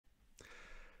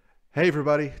Hey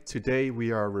everybody, today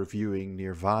we are reviewing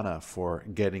Nirvana for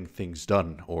Getting Things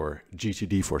Done, or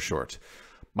GTD for short.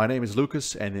 My name is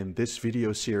Lucas, and in this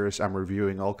video series I'm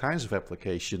reviewing all kinds of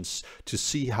applications to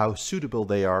see how suitable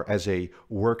they are as a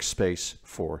workspace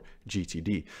for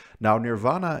GTD. Now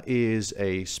Nirvana is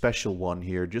a special one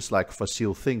here, just like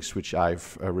Facile Things, which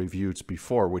I've reviewed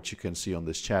before, which you can see on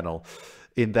this channel,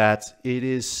 in that it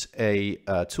is a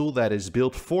tool that is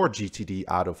built for GTD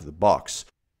out of the box,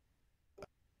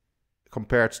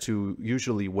 compared to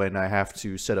usually when I have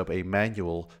to set up a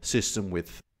manual system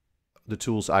with the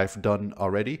tools I've done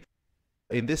already.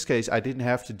 In this case, I didn't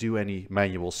have to do any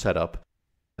manual setup,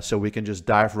 so we can just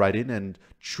dive right in and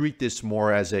treat this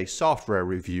more as a software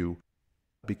review,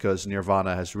 because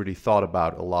Nirvana has really thought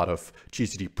about a lot of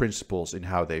GTD principles in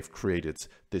how they've created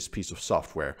this piece of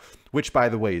software, which by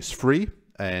the way is free.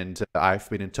 And I've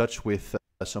been in touch with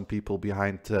some people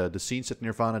behind the scenes at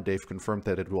Nirvana. They've confirmed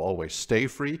that it will always stay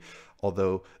free,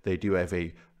 although they do have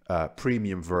a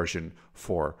premium version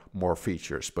for more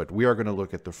features. But we are going to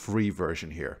look at the free version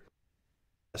here.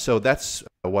 So that's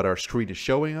what our screen is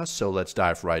showing us. So let's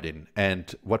dive right in.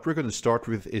 And what we're going to start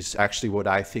with is actually what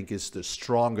I think is the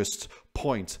strongest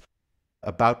point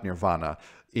about Nirvana,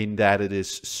 in that it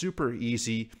is super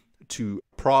easy to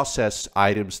process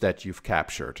items that you've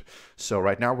captured. So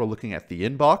right now we're looking at the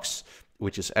inbox,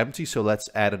 which is empty. So let's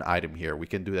add an item here. We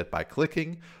can do that by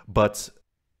clicking, but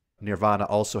Nirvana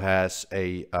also has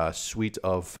a suite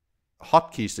of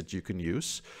hotkeys that you can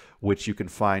use, which you can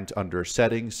find under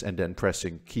settings and then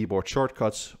pressing keyboard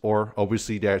shortcuts, or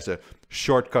obviously there's a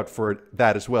shortcut for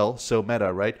that as well. So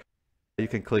meta, right? You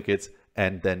can click it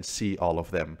and then see all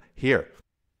of them here.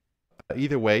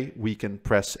 Either way, we can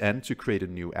press N to create a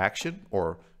new action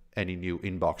or any new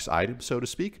inbox item, so to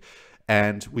speak.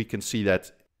 And we can see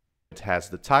that it has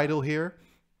the title here,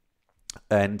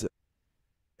 and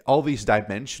all these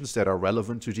dimensions that are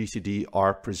relevant to GTD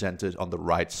are presented on the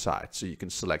right side. So you can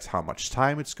select how much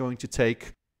time it's going to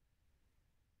take,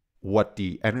 what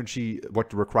the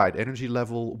required energy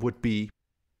level would be,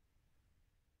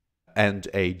 and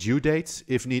a due date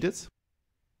if needed.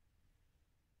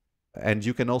 And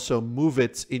you can also move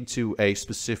it into a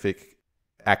specific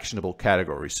actionable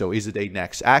category. So is it a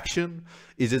next action?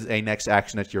 Is it a next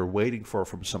action that you're waiting for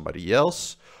from somebody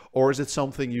else? Or is it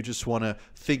something you just want to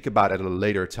think about at a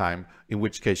later time, in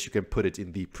which case you can put it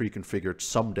in the pre-configured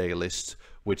someday list,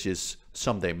 which is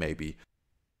someday maybe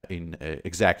in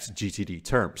exact GTD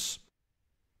terms.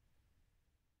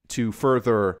 To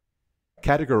further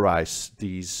categorize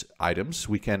these items,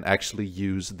 we can actually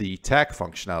use the tag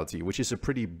functionality, which is a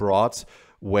pretty broad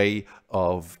way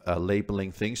of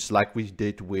labeling things, like we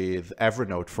did with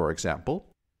Evernote, for example.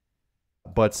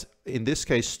 But in this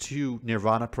case too,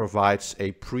 Nirvana provides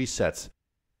a preset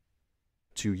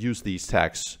to use these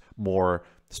tags more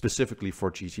specifically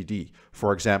for GTD.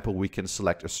 For example, we can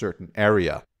select a certain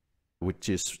area, which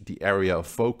is the area of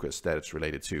focus that it's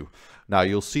related to. Now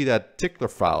you'll see that tickler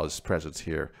file is present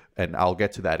here, and I'll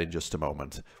get to that in just a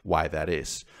moment, why that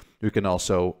is. You can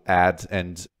also add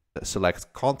and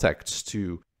select contacts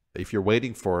to, if you're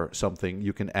waiting for something,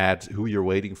 you can add who you're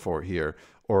waiting for here,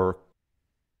 or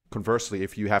conversely,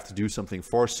 if you have to do something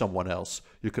for someone else,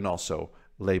 you can also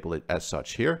label it as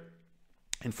such here.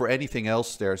 And for anything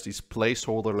else, there's these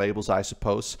placeholder labels, I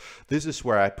suppose. This is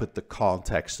where I put the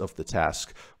context of the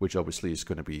task, which obviously is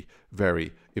going to be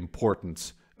very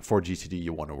important for GTD.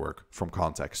 You want to work from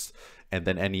context. And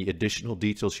then any additional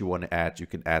details you want to add, you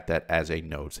can add that as a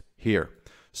note here.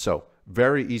 So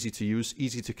very easy to use,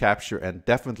 easy to capture, and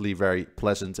definitely very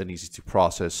pleasant and easy to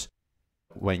process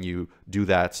when you do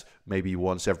that maybe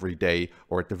once every day,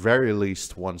 or at the very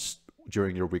least once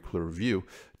during your weekly review,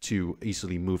 to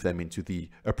easily move them into the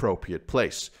appropriate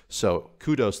place. So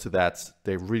kudos to that.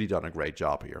 They've really done a great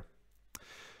job here.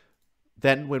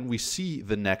 Then when we see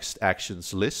the next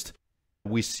actions list,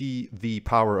 we see the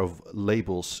power of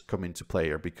labels come into play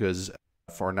here, because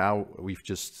for now we've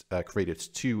just created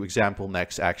two example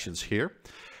next actions here,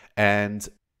 and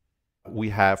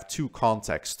we have two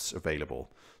contexts available.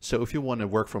 So if you want to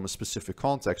work from a specific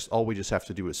context, all we just have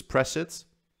to do is press it,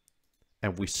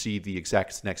 and we see the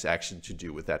exact next action to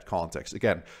do with that context.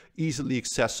 Again, easily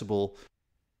accessible,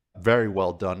 very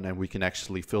well done, and we can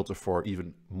actually filter for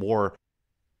even more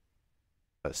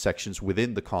sections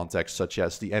within the context, such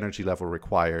as the energy level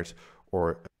required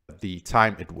or the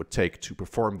time it would take to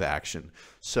perform the action.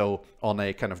 So on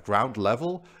a kind of ground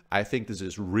level, I think this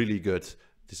is really good.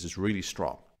 This is really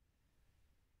strong.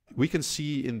 We can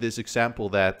see in this example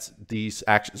that these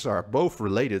actions are both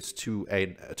related to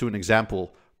an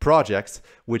example project,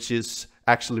 which is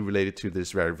actually related to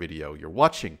this very video you're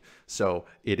watching. So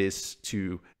it is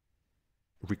to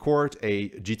record a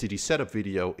GTD setup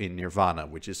video in Nirvana,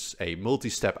 which is a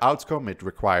multi-step outcome. It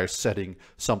requires setting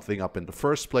something up in the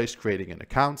first place, creating an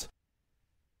account.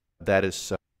 That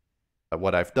is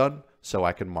what I've done, so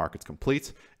I can mark it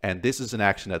complete. And this is an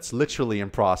action that's literally in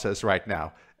process right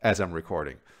now as I'm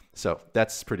recording. So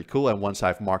that's pretty cool. And once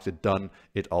I've marked it done,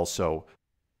 it also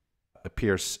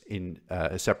appears in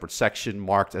a separate section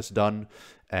marked as done,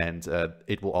 and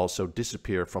it will also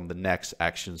disappear from the next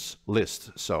actions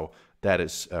list. So that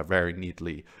is very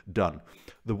neatly done.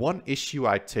 The one issue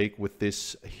I take with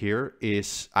this here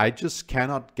is I just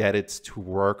cannot get it to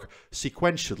work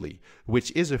sequentially,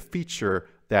 which is a feature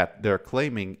that they're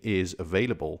claiming is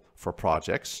available for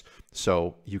projects.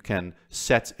 So you can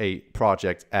set a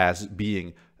project as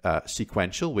being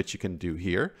sequential, which you can do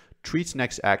here. Treats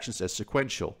next actions as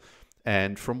sequential.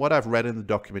 And from what I've read in the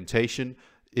documentation,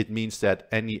 it means that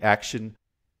any action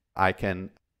I can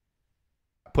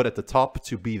put at the top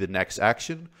to be the next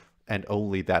action, and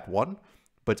only that one.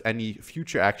 But any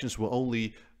future actions will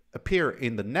only appear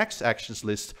in the next actions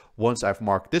list once I've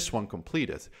marked this one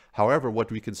completed. However,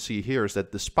 what we can see here is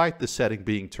that despite the setting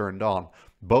being turned on,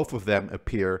 both of them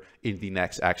appear in the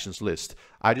next actions list.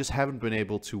 I just haven't been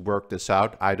able to work this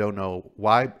out. I don't know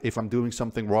why. If I'm doing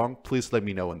something wrong, please let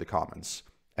me know in the comments,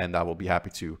 and I will be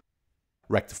happy to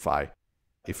rectify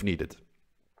if needed.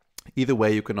 Either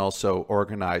way, you can also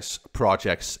organize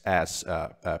projects as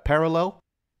parallel,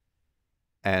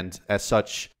 and as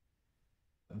such,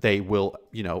 they will,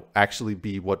 actually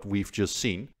be what we've just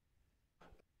seen.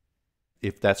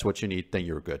 If that's what you need, then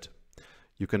you're good.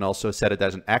 You can also set it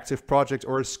as an active project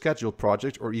or a scheduled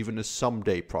project or even a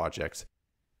someday project,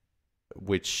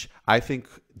 which I think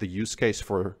the use case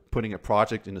for putting a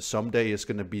project in a someday is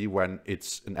going to be when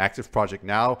it's an active project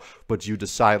now, but you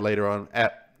decide later on,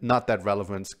 not that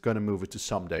relevant, going to move it to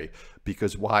someday,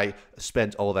 because why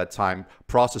spend all that time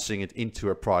processing it into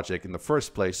a project in the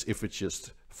first place if it's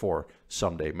just for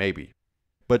someday maybe.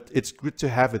 But it's good to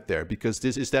have it there, because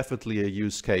this is definitely a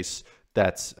use case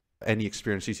that any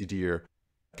experienced GTDer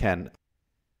can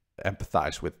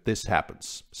empathize with. This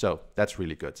happens, so that's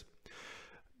really good.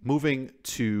 Moving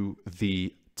to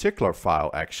the tickler file,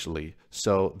 actually.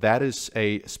 So that is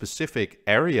a specific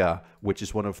area, which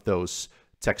is one of those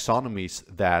taxonomies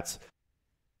that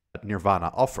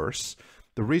Nirvana offers.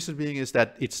 The reason being is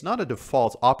that it's not a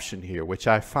default option here, which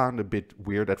I found a bit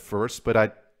weird at first, but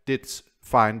I did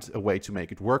find a way to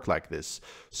make it work like this.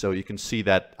 So you can see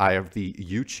that I have the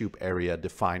YouTube area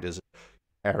defined as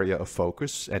area of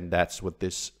focus, and that's what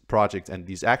this project and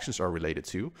these actions are related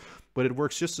to. But it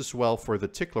works just as well for the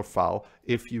tickler file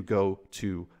if you go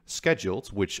to scheduled,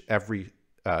 which every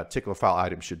tickler file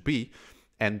item should be,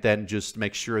 and then just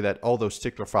make sure that all those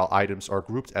tickler file items are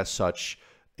grouped as such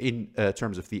in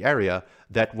terms of the area.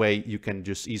 That way you can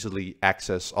just easily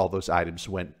access all those items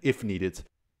when, if needed,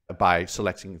 by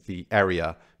selecting the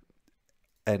area.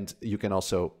 And you can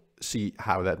also see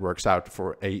how that works out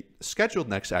for a scheduled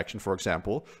next action, for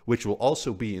example, which will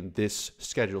also be in this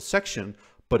scheduled section,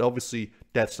 but obviously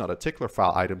that's not a tickler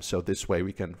file item, so this way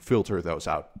we can filter those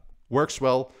out. Works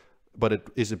well, but it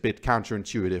is a bit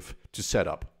counterintuitive to set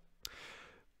up.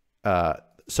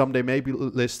 Someday maybe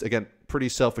list, again, pretty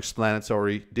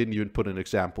self-explanatory, didn't even put an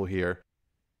example here.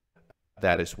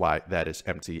 That is why that is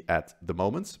empty at the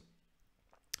moment.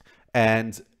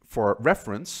 And for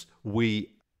reference, we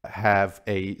have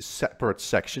a separate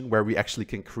section where we actually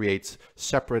can create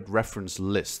separate reference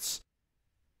lists.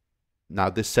 Now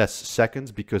this says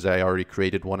seconds because I already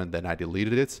created one and then I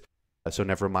deleted it. So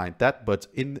never mind that. But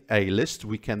in a list,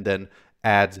 we can then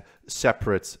add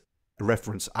separate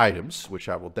reference items, which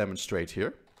I will demonstrate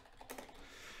here.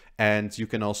 And you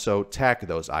can also tag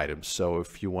those items. So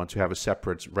if you want to have a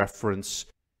separate reference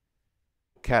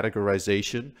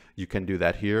categorization, you can do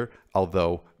that here,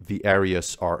 although the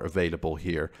areas are available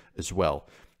here as well.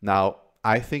 Now,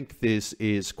 I think this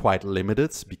is quite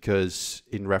limited because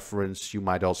in reference, you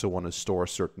might also want to store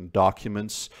certain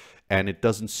documents, and it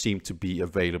doesn't seem to be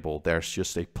available. There's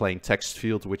just a plain text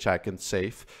field which I can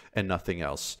save and nothing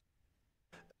else.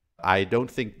 I don't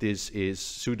think this is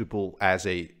suitable as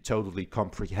a totally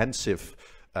comprehensive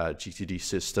GTD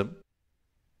system,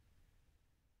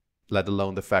 let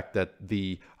alone the fact that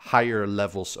the higher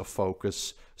levels of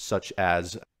focus, such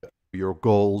as your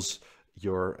goals,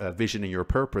 your vision and your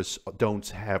purpose, don't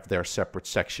have their separate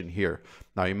section here.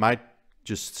 Now you might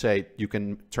just say you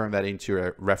can turn that into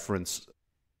a reference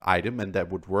item and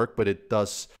that would work, but it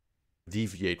does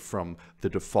deviate from the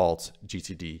default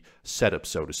GTD setup,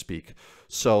 so to speak.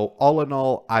 So all in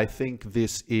all, I think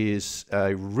this is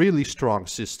a really strong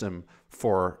system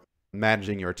for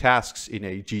managing your tasks in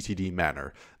a GTD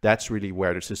manner. That's really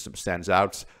where the system stands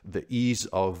out. The ease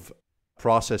of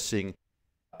processing,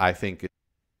 I think,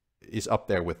 is up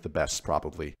there with the best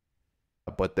probably.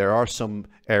 But there are some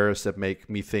errors that make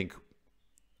me think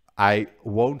I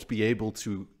won't be able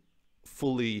to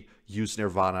fully use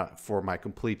Nirvana for my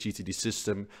complete GTD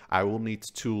system. I will need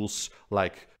tools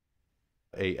like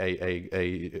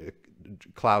a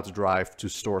cloud drive to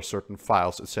store certain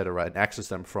files, etc., and access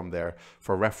them from there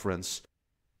for reference,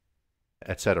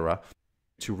 etc.,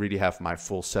 to really have my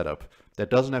full setup. That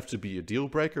doesn't have to be a deal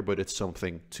breaker, but it's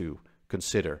something to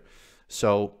consider.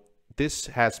 So this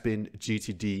has been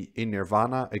GTD in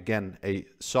Nirvana. Again, a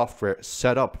software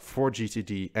set up for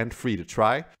GTD and free to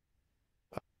try.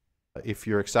 If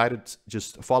you're excited,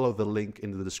 just follow the link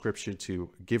in the description to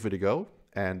give it a go.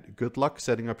 And good luck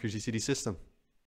setting up your GTD system.